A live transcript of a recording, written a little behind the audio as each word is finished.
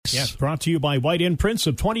Imprints. Yes, brought to you by White Imprints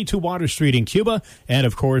of 22 Water Street in Cuba, and,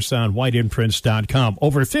 of course, on whiteimprints.com.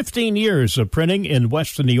 Over 15 years of printing in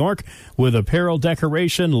Western New York with apparel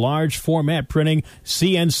decoration, large format printing,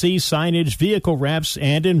 CNC signage, vehicle wraps,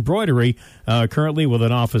 and embroidery. Currently with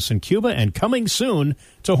an office in Cuba and coming soon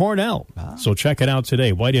to Hornell. So check it out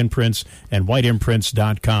today, White Imprints and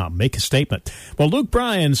whiteimprints.com. Make a statement. Well, Luke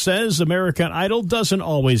Bryan says American Idol doesn't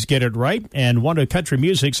always get it right, and one of country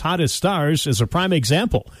music's hottest stars is a prime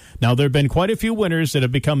example. Now, there have been quite a few winners that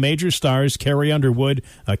have become major stars. Carrie Underwood,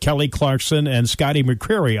 Kelly Clarkson, and Scotty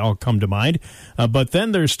McCreery all come to mind. But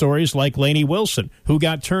then there's stories like Lainey Wilson, who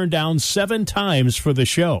got turned down 7 times for the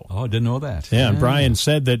show. Oh, I didn't know that. Yeah, Bryan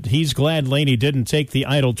said that he's glad Lainey didn't take the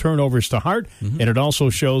Idol turnovers to heart, and it also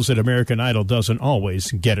shows that American Idol doesn't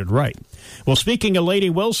always get it right. Well, speaking of Lainey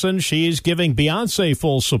Wilson, she's giving Beyonce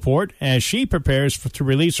full support as she prepares to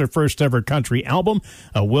release her first ever country album.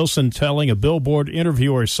 Wilson telling a Billboard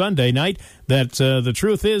interviewer Sunday night that the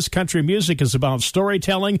truth is country music is about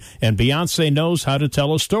storytelling, and Beyonce knows how to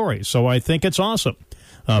tell a story. So I think it's awesome.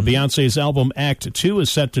 Beyonce's album Act 2 is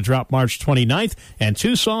set to drop March 29th, and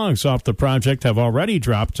 2 songs off the project have already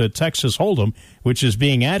dropped. Texas Hold'em, which is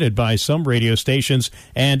being added by some radio stations,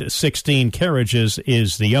 and 16 Carriages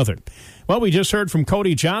is the other. Well, we just heard from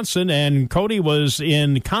Cody Johnson, and Cody was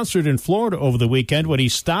in concert in Florida over the weekend when he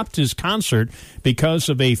stopped his concert because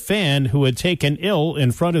of a fan who had taken ill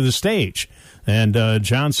in front of the stage. And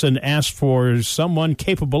Johnson asked for someone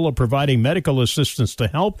capable of providing medical assistance to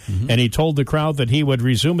help, and he told the crowd that he would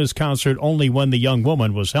resume his concert only when the young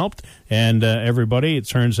woman was helped, and everybody, it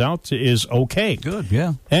turns out, is okay. Good,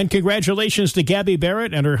 yeah. And congratulations to Gabby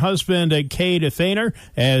Barrett and her husband, Cade Thaner,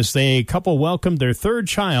 as the couple welcomed their 3rd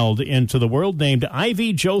child into the world, named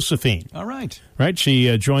Ivy Josephine. All right. Right,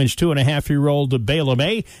 she joins 2.5-year-old Bayla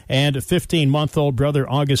May and 15-month-old brother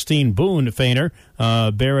Augustine Boone Thaner.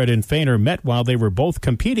 Barrett and Thaner met while they were both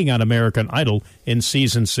competing on American Idol in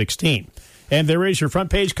season 16. And there is your front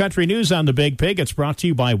page country news on the Big Pig. It's brought to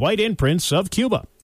you by White Imprints of Cuba.